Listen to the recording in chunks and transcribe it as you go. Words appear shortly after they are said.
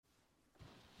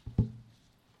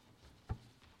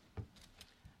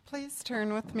Please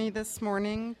turn with me this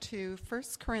morning to 1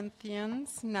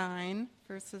 Corinthians 9,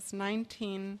 verses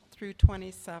 19 through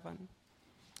 27.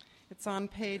 It's on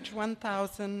page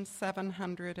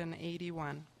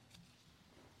 1781.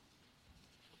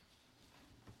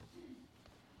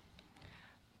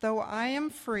 Though I am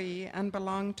free and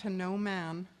belong to no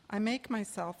man, I make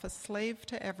myself a slave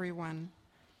to everyone,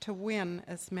 to win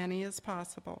as many as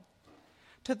possible.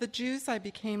 To the Jews I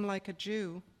became like a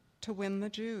Jew, to win the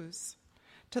Jews.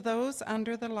 To those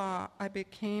under the law I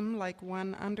became like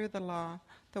one under the law,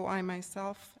 though I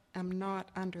myself am not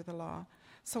under the law,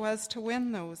 so as to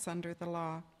win those under the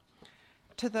law.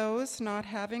 To those not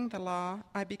having the law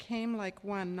I became like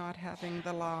one not having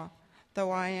the law,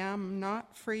 though I am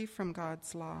not free from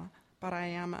God's law, but I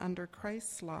am under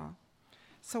Christ's law,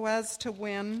 so as to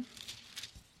win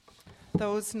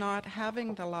those not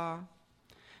having the law.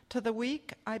 To the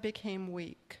weak I became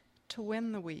weak, to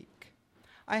win the weak.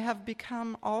 I have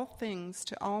become all things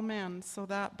to all men, so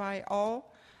that by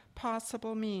all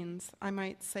possible means I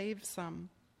might save some.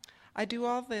 I do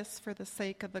all this for the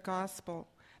sake of the gospel,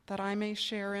 that I may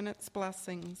share in its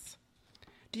blessings.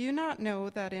 Do you not know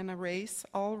that in a race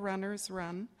all runners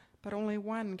run, but only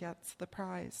one gets the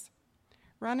prize?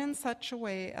 Run in such a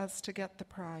way as to get the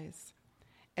prize.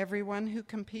 Everyone who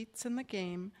competes in the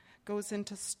game goes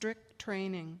into strict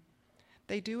training.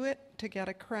 They do it to get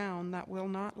a crown that will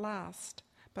not last,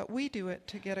 but we do it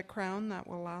to get a crown that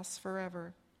will last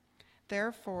forever.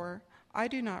 Therefore, I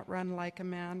do not run like a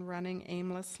man running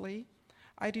aimlessly.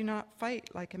 I do not fight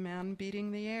like a man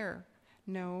beating the air.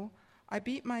 No, I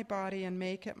beat my body and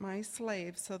make it my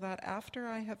slave, so that after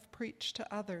I have preached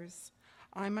to others,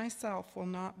 I myself will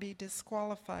not be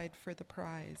disqualified for the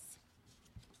prize.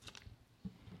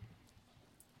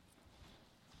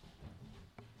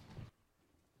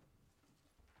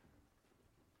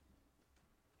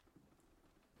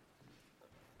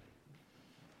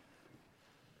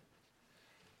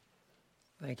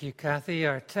 Thank you, Kathy.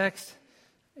 Our text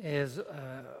is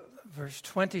verse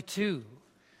 22,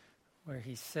 where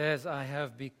he says, I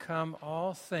have become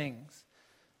all things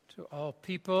to all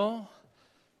people,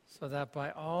 so that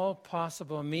by all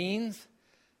possible means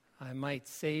I might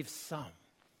save some.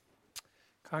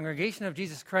 Congregation of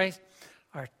Jesus Christ,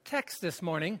 our text this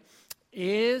morning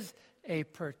is a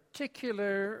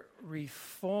particular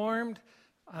Reformed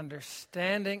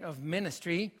understanding of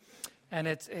ministry. And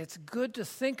it's good to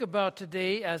think about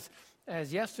today as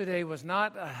yesterday was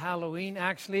not a Halloween,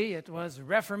 actually. It was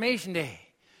Reformation Day,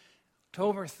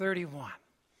 October 31.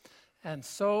 And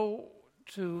so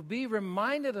to be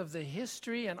reminded of the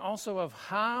history and also of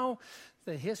how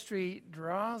the history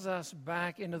draws us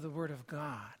back into the Word of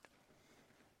God.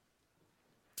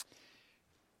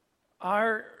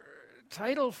 Our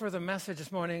title for the message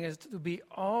this morning is to be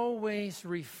always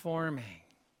reforming.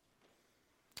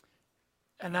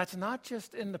 And that's not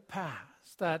just in the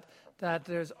past, that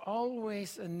there's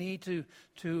always a need to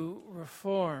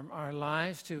reform our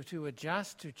lives, to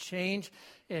adjust, to change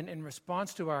in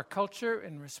response to our culture,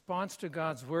 in response to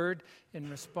God's Word, in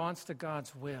response to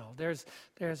God's will. There's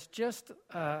just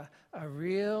a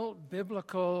real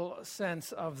biblical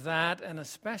sense of that, and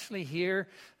especially here,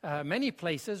 many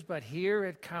places, but here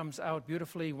it comes out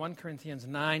beautifully, 1 Corinthians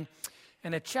 9,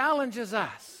 and it challenges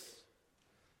us.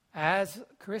 As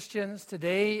Christians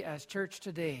today, as church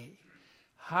today,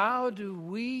 how do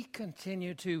we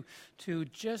continue to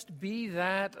just be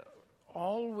that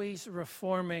always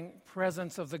reforming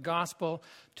presence of the gospel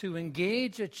to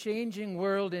engage a changing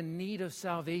world in need of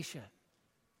salvation?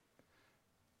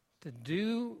 To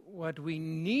do what we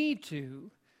need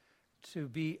to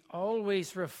be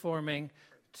always reforming,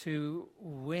 to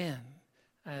win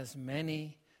as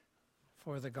many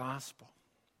for the gospel.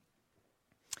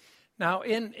 Now,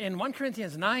 in 1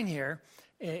 Corinthians 9 here,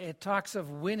 it talks of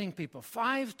winning people.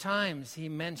 5 times he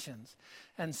mentions.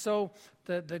 And so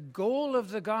the goal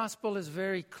of the gospel is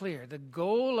very clear. The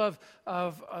goal of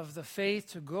the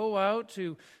faith to go out,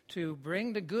 to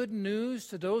bring the good news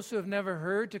to those who have never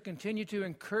heard, to continue to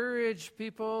encourage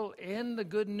people in the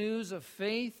good news of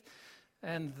faith.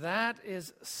 And that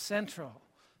is central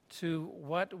to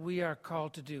what we are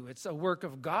called to do. It's a work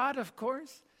of God, of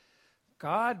course.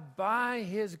 God, by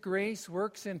His grace,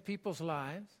 works in people's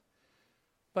lives.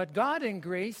 But God in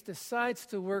grace decides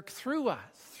to work through us,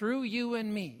 through you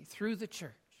and me, through the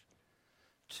church,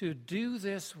 to do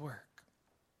this work.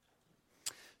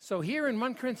 So here in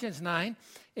 1 Corinthians 9,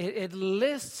 it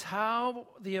lists how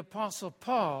the Apostle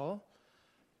Paul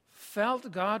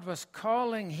felt God was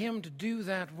calling him to do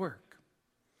that work.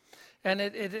 And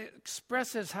it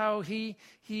expresses how he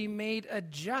made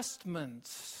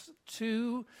adjustments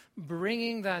to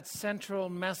bringing that central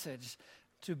message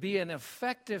to be an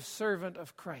effective servant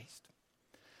of Christ.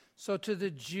 So to the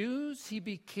Jews, he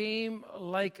became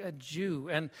like a Jew.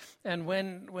 And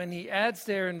when he adds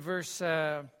there in verse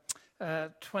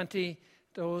 20,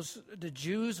 the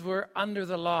Jews were under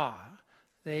the law.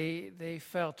 They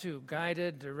fell too,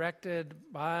 guided, directed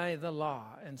by the law.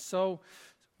 And so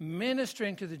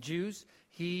ministering to the Jews,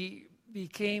 he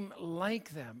became like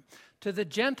them. To the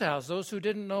Gentiles, those who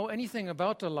didn't know anything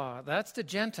about the law, that's the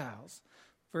Gentiles.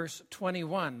 Verse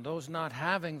 21, those not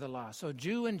having the law. So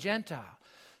Jew and Gentile.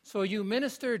 So you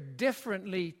minister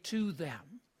differently to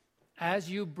them as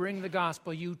you bring the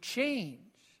gospel. You change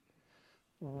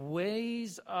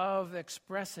ways of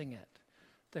expressing it.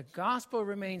 The gospel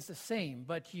remains the same,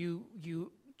 but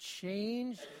you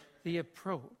change the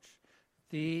approach,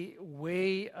 the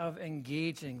way of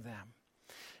engaging them.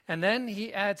 And then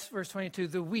he adds, verse 22,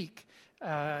 the weak.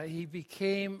 He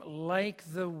became like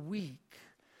the weak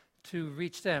to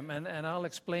reach them. And I'll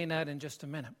explain that in just a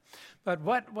minute. But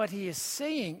what he is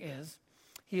saying is,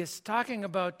 he is talking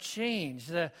about change,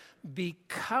 the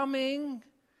becoming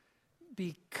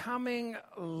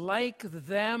like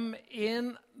them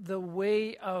in the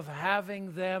way of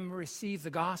having them receive the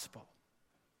gospel.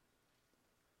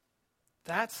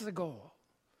 That's the goal,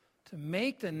 to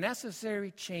make the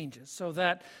necessary changes so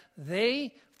that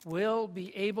they will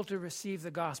be able to receive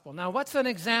the gospel. Now, what's an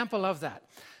example of that?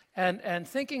 And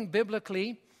thinking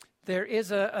biblically, there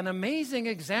is an amazing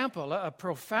example, a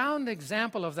profound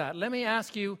example of that. Let me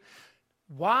ask you,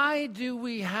 why do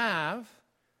we have,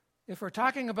 if we're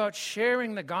talking about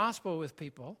sharing the gospel with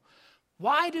people,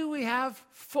 why do we have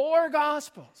 4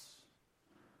 gospels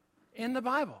in the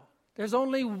Bible? There's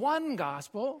only one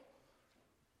gospel,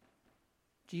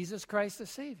 Jesus Christ the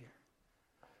Savior.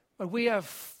 But we have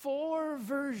 4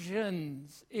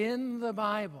 versions in the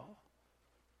Bible.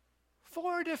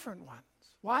 4 different ones.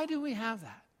 Why do we have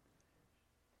that?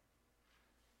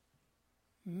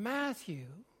 Matthew,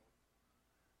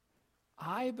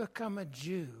 I become a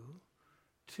Jew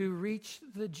to reach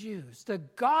the Jews. The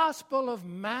Gospel of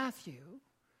Matthew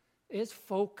is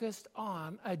focused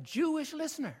on a Jewish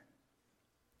listener.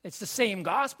 It's the same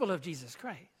gospel of Jesus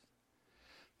Christ.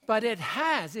 But it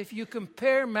has, if you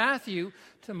compare Matthew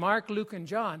to Mark, Luke, and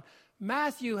John,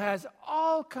 Matthew has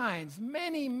all kinds,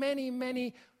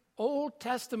 many Old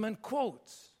Testament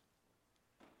quotes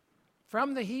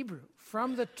from the Hebrew,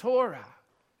 from the Torah.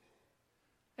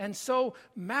 And so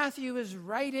Matthew is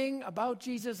writing about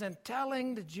Jesus and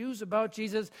telling the Jews about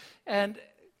Jesus and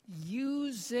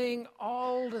using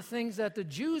all the things that the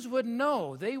Jews would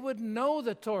know. They would know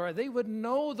the Torah. They would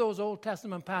know those Old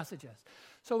Testament passages.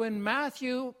 So in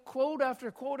Matthew, quote after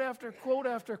quote after quote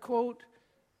after quote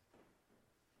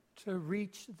to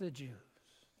reach the Jews.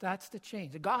 That's the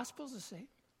change. The gospel's the same.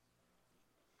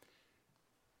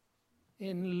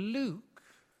 In Luke,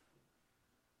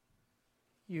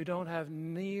 you don't have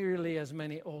nearly as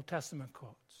many Old Testament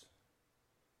quotes.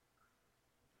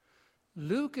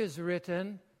 Luke is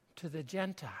written to the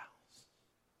Gentiles.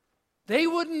 They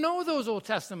wouldn't know those Old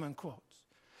Testament quotes.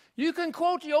 You can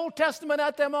quote the Old Testament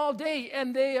at them all day,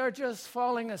 and they are just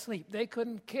falling asleep. They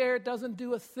couldn't care. It doesn't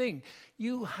do a thing.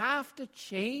 You have to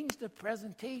change the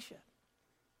presentation.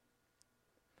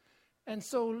 And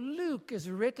so Luke is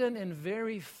written in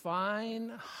very fine,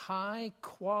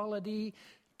 high-quality,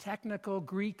 technical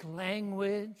Greek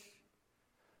language,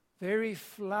 very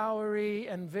flowery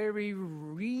and very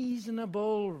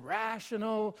reasonable,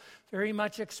 rational, very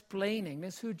much explaining.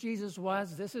 This is who Jesus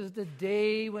was. This is the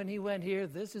day when he went here.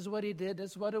 This is what he did.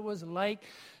 This is what it was like.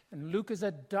 And Luke is a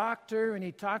doctor, and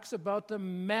he talks about the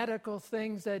medical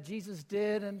things that Jesus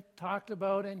did and talked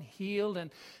about and healed.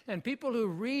 And people who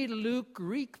read Luke,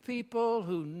 Greek people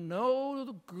who know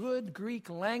the good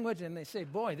Greek language, and they say,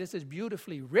 boy, this is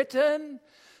beautifully written.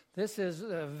 This is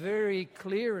very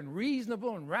clear and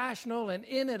reasonable and rational, and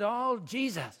in it all,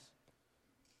 Jesus,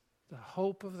 the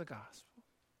hope of the gospel.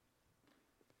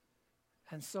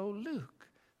 And so Luke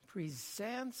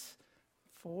presents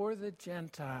for the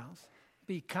Gentiles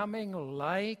becoming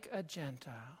like a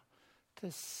Gentile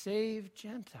to save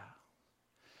Gentiles.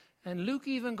 And Luke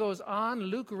even goes on.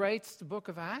 Luke writes the book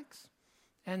of Acts,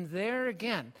 and there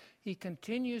again, he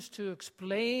continues to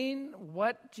explain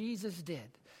what Jesus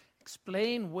did.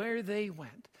 Explain where they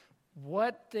went,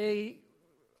 what they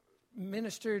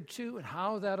ministered to, and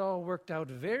how that all worked out.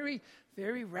 Very,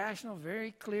 very rational,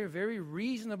 very clear, very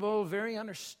reasonable, very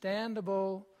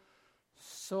understandable,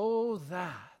 so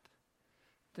that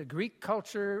the Greek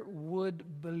culture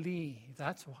would believe.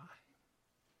 That's why.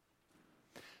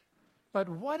 But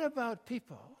what about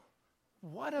people?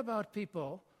 What about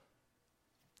people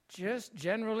just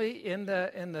generally in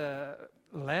the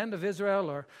land of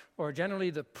Israel, or generally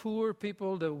the poor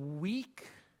people, the weak,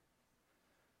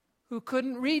 who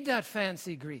couldn't read that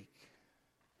fancy Greek.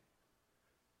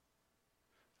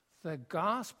 The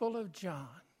Gospel of John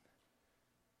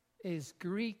is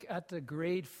Greek at the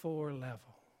grade 4 level.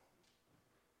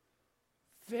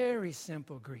 Very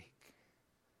simple Greek.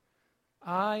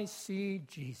 I see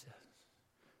Jesus.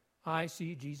 I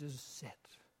see Jesus sit.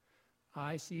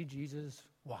 I see Jesus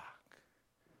walk.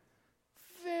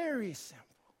 Very simple.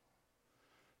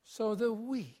 So the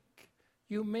weak,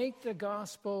 you make the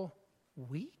gospel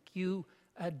weak. You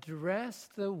address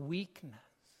the weakness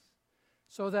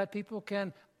so that people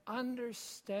can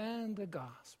understand the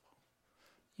gospel.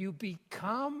 You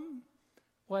become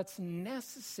what's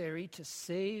necessary to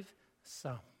save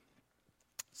some.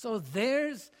 So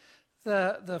there's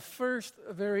the first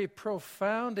very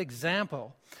profound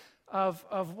example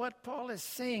of what Paul is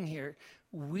saying here.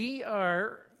 We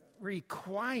are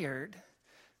required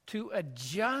to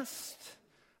adjust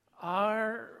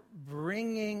our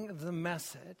bringing the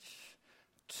message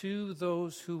to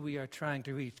those who we are trying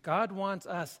to reach. God wants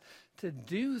us to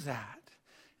do that,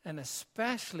 and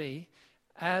especially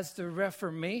as the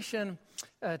Reformation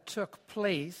took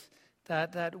place,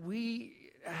 that we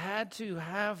had to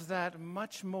have that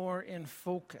much more in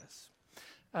focus.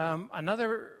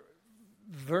 Another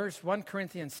verse, 1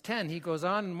 Corinthians 10, he goes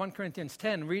on in 1 Corinthians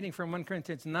 10, reading from 1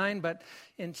 Corinthians 9, but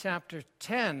in chapter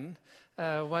 10,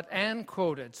 what Anne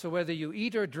quoted, so whether you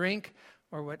eat or drink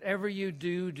or whatever you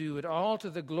do, do it all to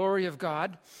the glory of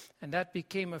God. And that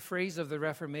became a phrase of the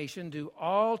Reformation, do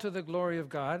all to the glory of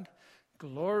God,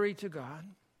 glory to God.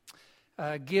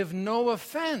 Give no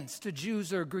offense to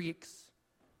Jews or Greeks.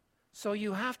 So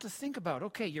you have to think about,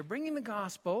 okay, you're bringing the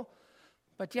gospel,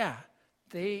 but yeah,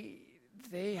 they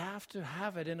have to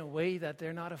have it in a way that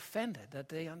they're not offended, that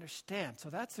they understand. So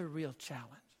that's a real challenge.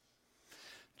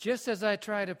 Just as I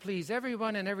try to please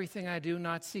everyone in everything I do,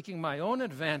 not seeking my own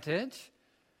advantage,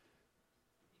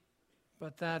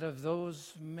 but that of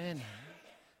those many,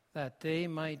 that they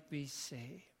might be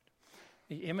saved.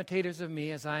 Be imitators of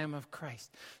me as I am of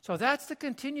Christ. So that's the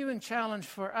continuing challenge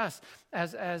for us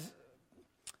as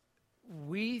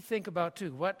we think about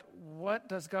too, what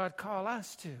does God call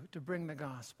us to bring the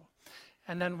gospel?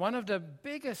 And then one of the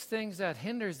biggest things that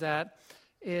hinders that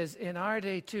is in our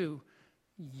day too,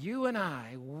 you and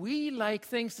I, we like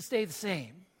things to stay the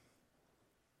same.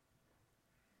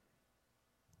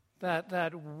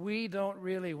 That we don't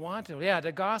really want to. Yeah,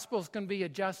 the gospels can be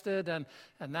adjusted and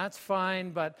that's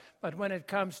fine, but when it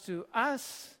comes to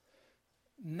us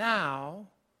now,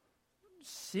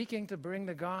 seeking to bring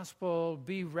the gospel,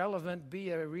 be relevant,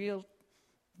 be a real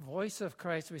voice of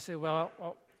Christ, we say,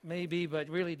 well, maybe, but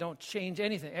really don't change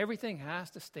anything. Everything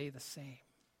has to stay the same.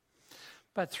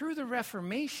 But through the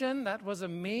Reformation, that was a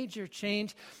major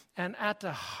change. And at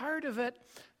the heart of it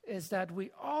is that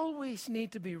we always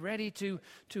need to be ready to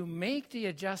make the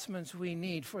adjustments we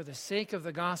need for the sake of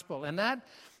the gospel. And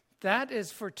that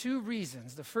is for two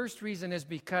reasons. The first reason is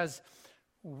because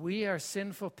we are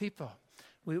sinful people.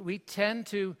 We tend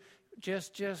to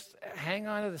just hang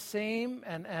on to the same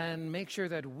and make sure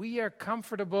that we are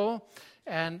comfortable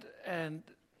and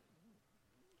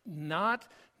not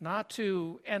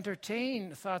to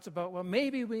entertain thoughts about, well,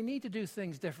 maybe we need to do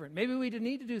things different. Maybe we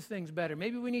need to do things better.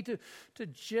 Maybe we need to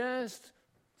just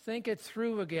think it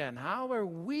through again. How are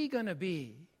we going to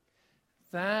be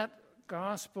that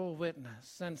gospel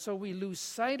witness? And so we lose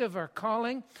sight of our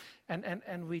calling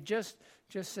and we just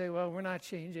say, well, we're not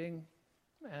changing,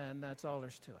 and that's all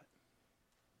there's to it.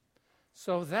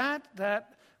 So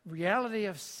that reality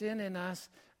of sin in us,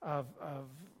 of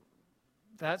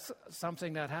that's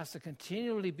something that has to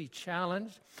continually be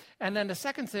challenged. And then the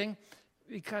second thing,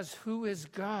 because who is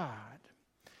God?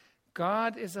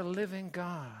 God is a living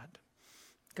God.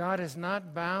 God is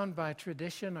not bound by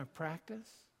tradition or practice.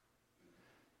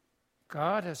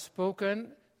 God has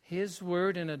spoken his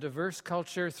word in a diverse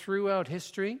culture throughout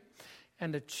history,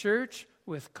 and the church,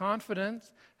 with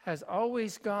confidence, has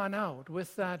always gone out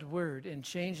with that word in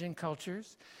changing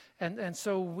cultures. And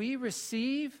so we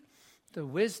receive the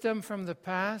wisdom from the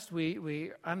past,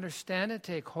 we understand it,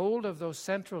 take hold of those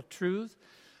central truths,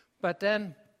 but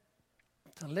then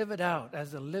to live it out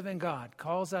as the living God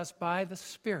calls us by the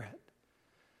Spirit.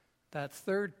 That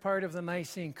third part of the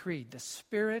Nicene Creed, the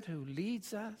Spirit who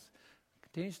leads us,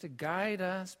 continues to guide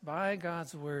us by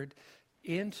God's word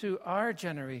into our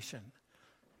generation,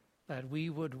 that we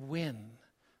would win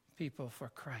people for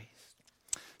Christ.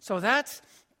 So that's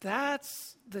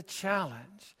the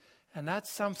challenge. And that's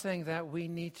something that we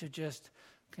need to just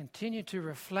continue to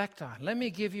reflect on. Let me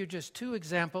give you just two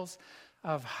examples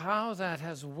of how that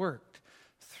has worked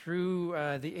through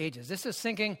the ages. This is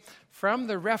thinking from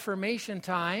the Reformation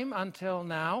time until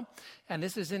now, and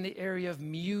this is in the area of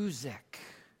music.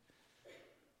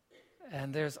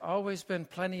 And there's always been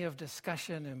plenty of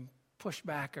discussion and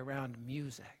pushback around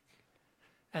music.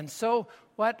 And so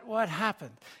what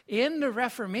happened? In the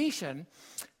Reformation,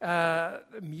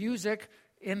 music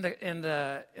in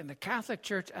the Catholic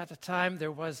Church at the time,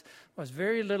 there was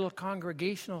very little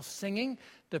congregational singing.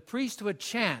 The priest would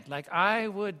chant, like I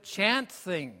would chant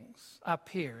things up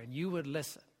here, and you would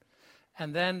listen.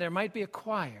 And then there might be a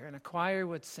choir, and a choir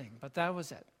would sing, but that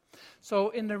was it. So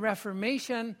in the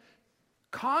Reformation,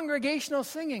 congregational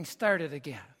singing started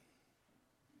again.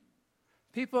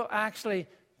 People actually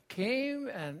came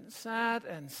and sat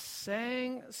and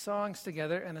sang songs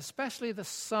together, and especially the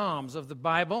Psalms of the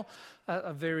Bible,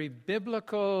 a very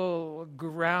biblical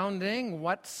grounding.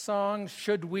 What songs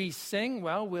should we sing?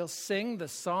 Well, we'll sing the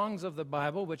songs of the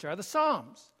Bible, which are the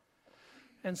Psalms.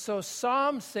 And so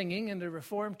psalm singing in the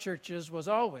Reformed churches was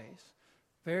always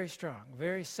very strong,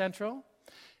 very central.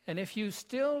 And if you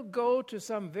still go to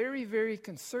some very, very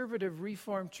conservative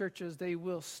Reformed churches, they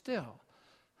will still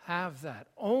have that.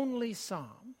 Only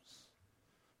Psalms.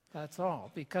 That's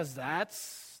all, because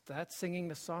that's singing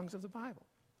the songs of the Bible.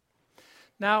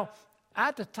 Now,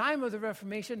 at the time of the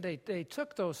Reformation, they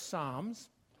took those Psalms,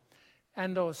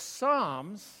 and those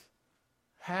Psalms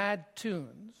had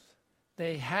tunes.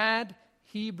 They had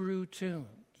Hebrew tunes.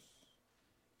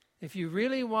 If you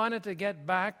really wanted to get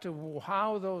back to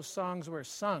how those songs were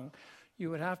sung, you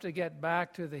would have to get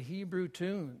back to the Hebrew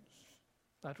tunes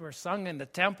that were sung in the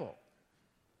temple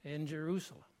in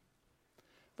Jerusalem.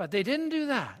 But they didn't do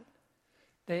that.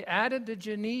 They added the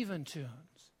Genevan tunes.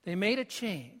 They made a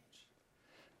change.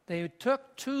 They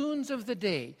took tunes of the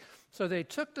day. So they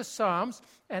took the Psalms,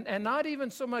 and not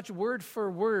even so much word for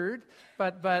word,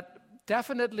 but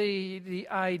definitely the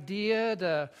idea,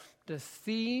 the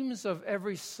themes of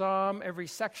every psalm, every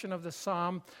section of the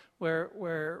psalm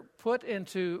were put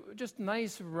into just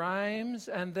nice rhymes,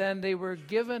 and then they were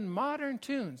given modern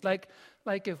tunes. Like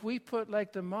if we put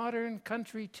like the modern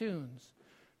country tunes,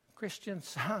 Christian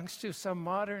songs to some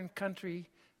modern country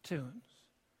tunes.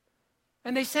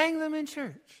 And they sang them in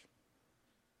church.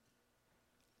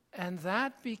 And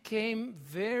that became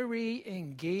very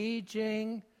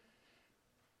engaging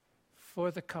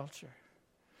for the culture.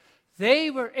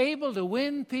 They were able to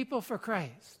win people for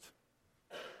Christ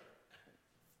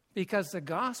because the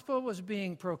gospel was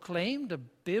being proclaimed, a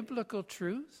biblical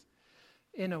truth,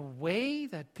 in a way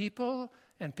that people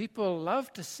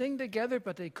loved to sing together,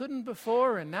 but they couldn't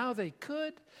before, and now they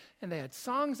could. And they had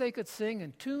songs they could sing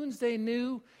and tunes they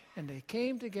knew, and they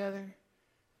came together,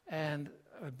 and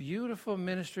a beautiful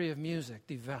ministry of music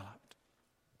developed,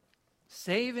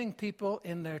 saving people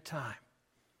in their time.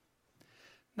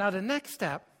 Now, the next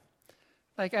step,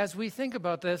 like as we think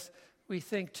about this, we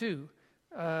think too,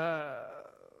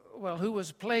 who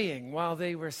was playing while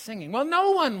they were singing? Well,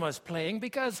 no one was playing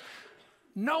because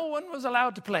no one was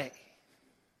allowed to play.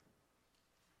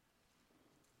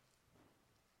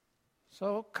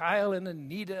 So Kyle and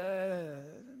Anita,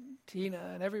 and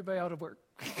Tina, and everybody out of work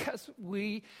because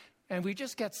we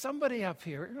just get somebody up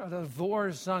here, the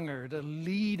Vorzanger, the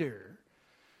leader,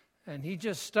 and he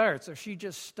just starts or she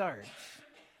just starts.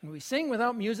 And we sing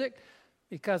without music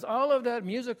because all of that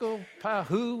musical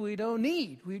pahoo we don't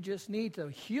need. We just need the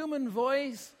human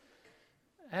voice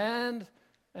and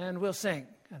we'll sing.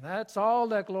 And that's all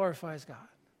that glorifies God.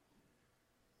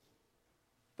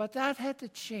 But that had to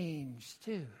change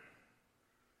too.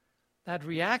 That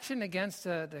reaction against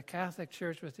the Catholic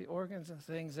Church with the organs and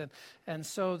things. And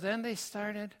so then they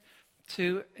started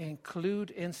to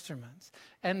include instruments.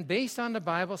 And based on the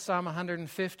Bible, Psalm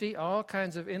 150, all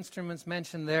kinds of instruments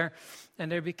mentioned there.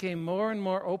 And there became more and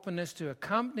more openness to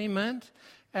accompaniment.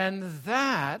 And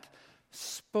that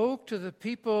spoke to the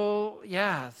people,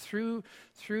 through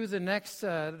the next,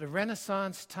 the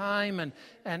Renaissance time.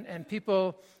 And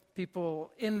people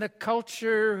in the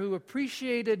culture who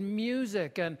appreciated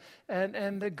music and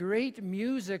the great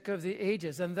music of the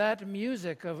ages. And that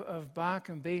music of Bach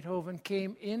and Beethoven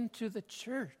came into the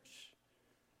church.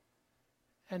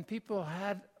 And people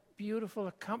had beautiful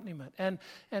accompaniment.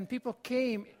 And people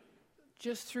came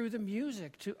just through the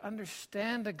music to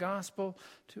understand the gospel,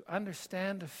 to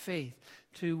understand the faith,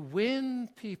 to win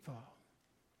people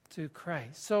to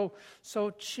Christ. So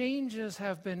changes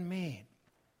have been made.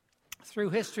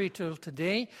 Through history till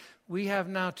today, we have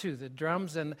now too, the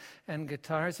drums and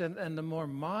guitars and the more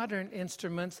modern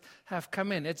instruments have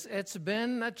come in. It's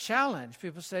been a challenge.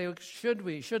 People say, should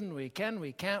we, shouldn't we, can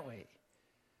we, can't we?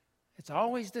 It's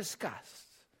always discussed.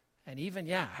 And even,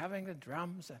 having the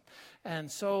drums.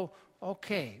 And so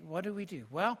okay, what do we do?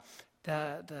 Well,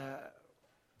 the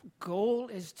goal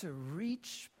is to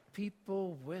reach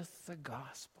people with the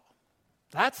gospel.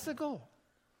 That's the goal.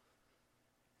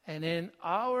 And in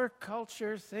our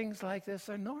culture, things like this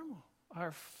are normal,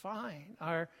 are fine,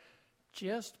 are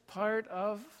just part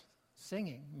of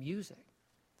singing, music.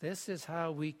 This is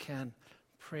how we can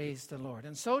praise the Lord.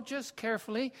 And so just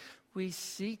carefully, we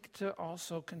seek to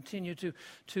also continue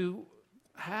to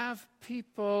have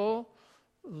people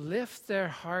lift their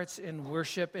hearts in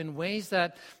worship in ways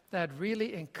that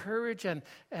really encourage and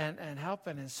help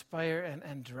and inspire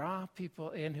and draw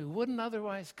people in who wouldn't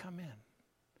otherwise come in.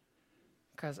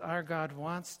 Because our God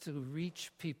wants to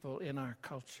reach people in our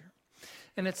culture.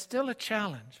 And it's still a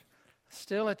challenge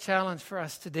for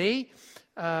us today.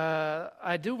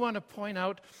 I do want to point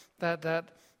out that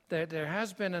there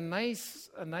has been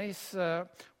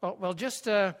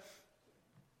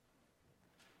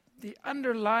the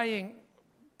underlying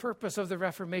purpose of the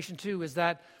Reformation too is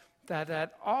that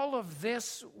all of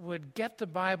this would get the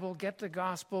Bible, get the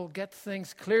gospel, get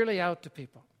things clearly out to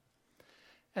people.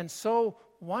 And so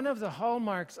one of the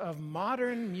hallmarks of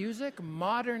modern music,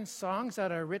 modern songs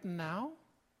that are written now,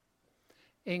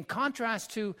 in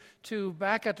contrast to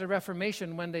back at the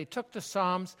Reformation when they took the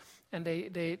Psalms and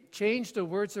they changed the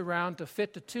words around to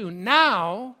fit the tune.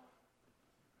 Now,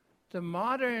 the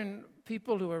modern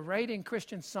people who are writing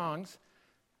Christian songs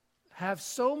have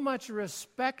so much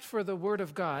respect for the Word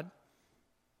of God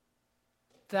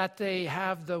that they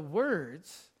have the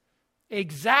words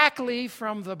exactly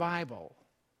from the Bible.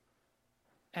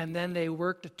 And then they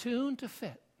work the tune to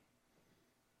fit.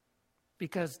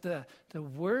 Because the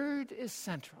Word is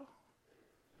central.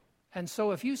 And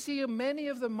so if you see many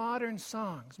of the modern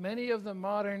songs, many of the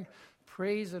modern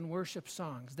praise and worship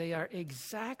songs, they are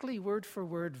exactly word for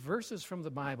word verses from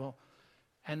the Bible.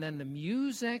 And then the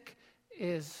music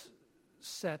is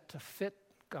set to fit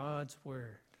God's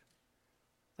Word.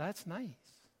 That's nice.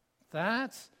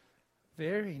 That's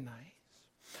very nice.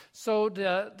 So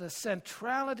the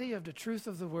centrality of the truth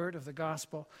of the Word, of the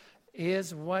gospel,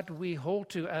 is what we hold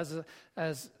to as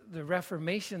the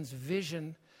Reformation's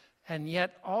vision, and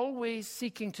yet always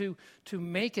seeking to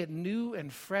make it new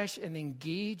and fresh and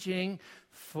engaging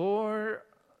for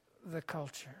the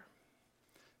culture.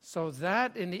 So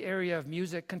that in the area of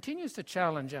music continues to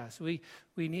challenge us. We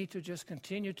need to just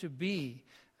continue to be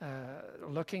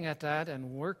looking at that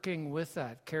and working with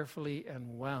that carefully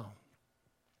and well.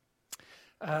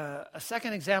 A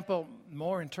second example,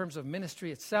 more in terms of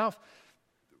ministry itself,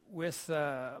 with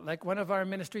like one of our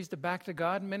ministries, the Back to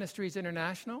God Ministries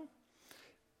International,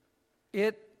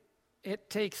 it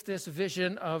takes this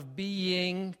vision of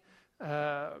being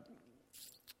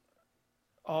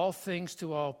all things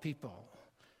to all people.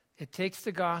 It takes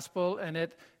the gospel and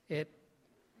it is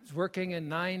working in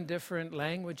 9 different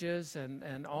languages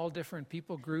and all different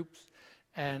people groups.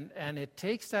 And it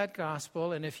takes that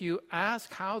gospel, and if you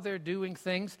ask how they're doing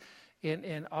things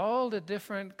in all the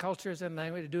different cultures and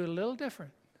languages, they do it a little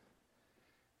different.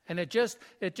 And it just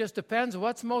depends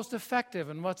what's most effective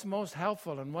and what's most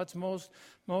helpful and what's most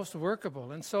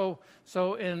workable. And so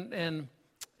in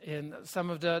some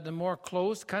of the more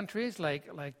closed countries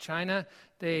like China,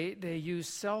 they use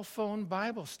cell phone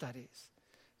Bible studies,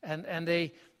 and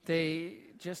they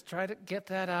just try to get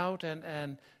that out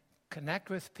and connect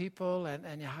with people.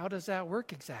 And how does that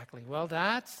work exactly? Well,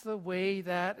 that's the way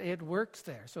that it works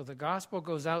there. So the gospel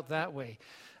goes out that way.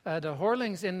 The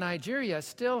Horlings in Nigeria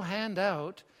still hand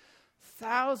out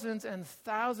thousands and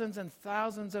thousands and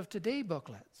thousands of Today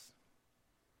booklets.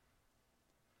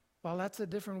 Well, that's a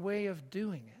different way of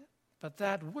doing it, but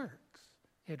that works.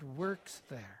 It works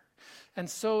there. And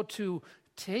so to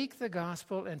take the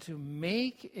gospel and to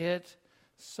make it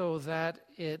so that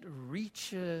it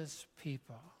reaches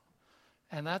people.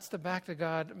 And that's the Back to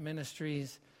God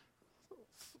Ministries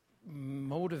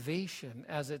motivation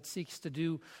as it seeks to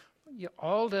do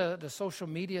all the social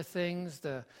media things,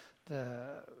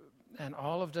 and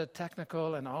all of the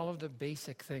technical and all of the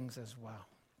basic things as well.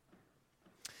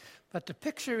 But the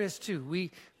picture is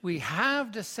too, we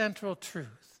have the central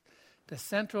truth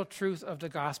of the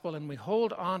gospel, and we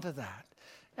hold on to that.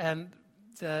 And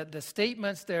the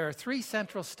statements, there are 3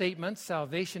 central statements.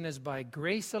 Salvation is by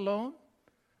grace alone,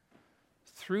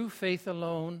 through faith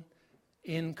alone,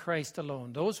 in Christ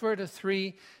alone. Those were the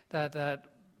 3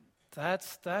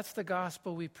 that's the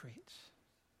gospel we preach.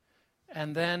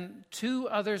 And then 2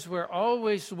 others were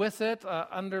always with it,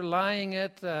 underlying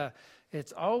it.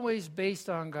 It's always based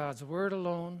on God's word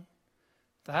alone.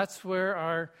 That's where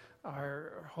our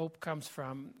hope comes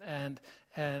from, and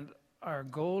our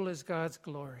goal is God's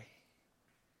glory.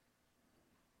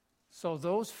 So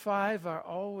those 5 are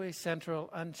always central,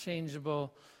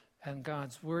 unchangeable, and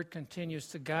God's Word continues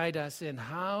to guide us in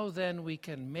how then we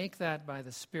can make that by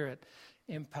the Spirit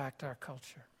impact our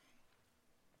culture.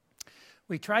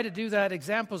 We try to do that.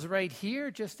 Examples right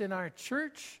here, just in our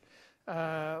church.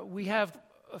 We have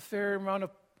a fair amount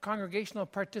of congregational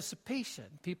participation.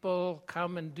 People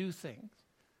come and do things.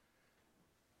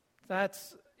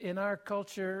 That's, in our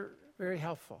culture, very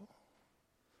helpful.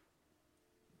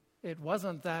 It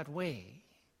wasn't that way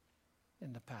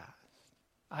in the past.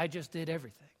 I just did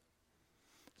everything.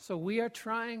 So we are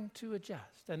trying to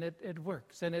adjust, and it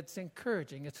works, and it's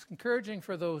encouraging. It's encouraging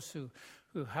for those who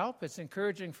help. It's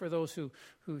encouraging for those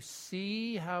who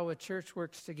see how a church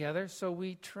works together. So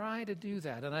we try to do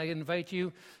that, and I invite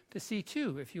you to see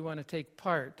too if you want to take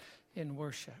part in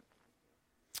worship.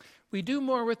 We do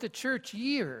more with the church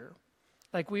year,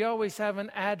 like we always have an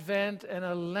Advent and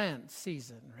a Lent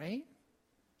season, right?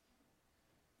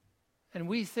 And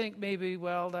we think maybe,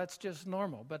 well, that's just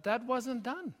normal. But that wasn't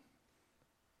done.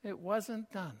 It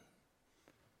wasn't done.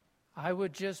 I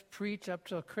would just preach up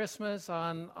till Christmas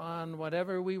on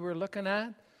whatever we were looking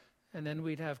at. And then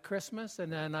we'd have Christmas.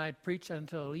 And then I'd preach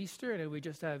until Easter. And then we'd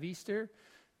just have Easter.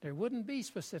 There wouldn't be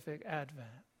specific Advent.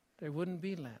 There wouldn't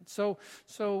be Lent. So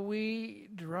we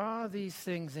draw these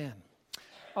things in.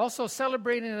 Also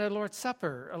celebrating the Lord's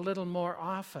Supper a little more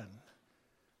often.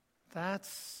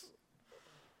 That's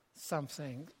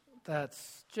something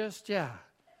that's just,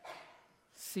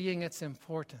 seeing its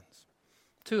importance.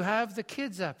 To have the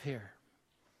kids up here,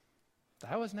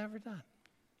 that was never done.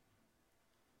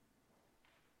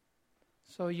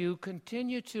 So you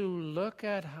continue to look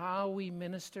at how we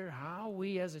minister, how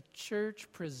we as a church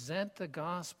present the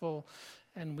gospel,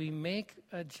 and we make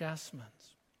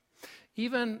adjustments.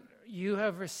 Even you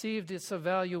have received its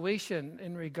evaluation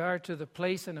in regard to the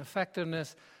place and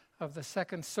effectiveness of the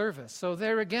second service. So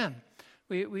there again,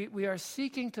 we are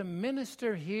seeking to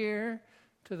minister here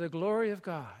to the glory of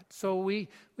God. So we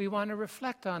want to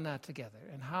reflect on that together.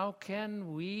 And how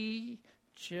can we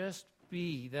just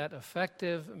be that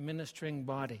effective ministering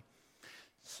body?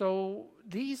 So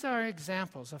these are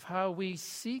examples of how we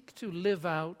seek to live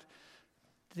out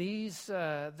this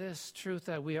truth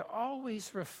that we are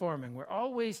always reforming. We're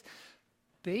always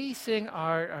basing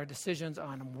our decisions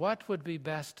on what would be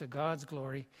best to God's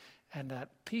glory, and that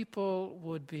people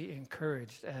would be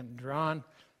encouraged and drawn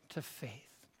to faith.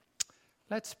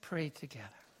 Let's pray together.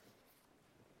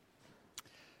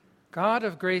 God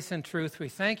of grace and truth, we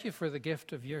thank you for the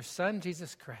gift of your Son,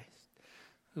 Jesus Christ,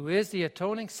 who is the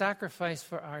atoning sacrifice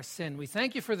for our sin. We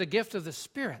thank you for the gift of the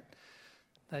Spirit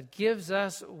that gives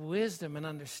us wisdom and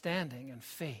understanding and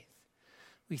faith.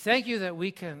 We thank you that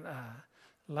we can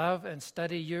love and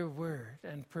study your word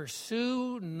and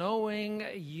pursue knowing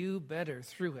you better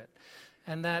through it.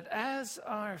 And that as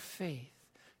our faith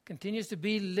continues to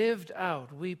be lived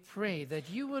out, we pray that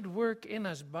you would work in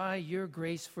us by your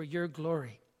grace for your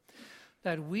glory.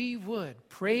 That we would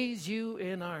praise you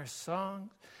in our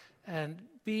songs and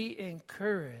be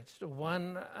encouraged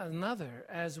one another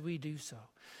as we do so.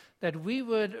 That we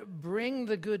would bring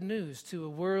the good news to a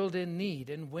world in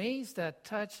need in ways that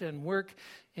touch and work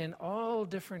in all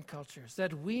different cultures.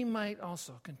 That we might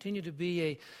also continue to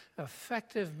be an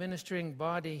effective ministering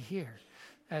body here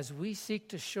as we seek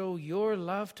to show your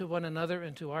love to one another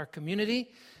and to our community.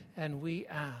 And we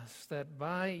ask that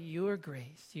by your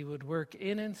grace you would work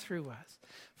in and through us.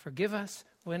 Forgive us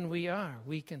when we are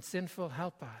weak and sinful.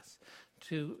 Help us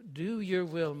to do your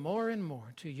will more and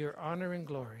more to your honor and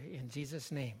glory. In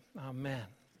Jesus' name,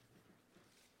 amen.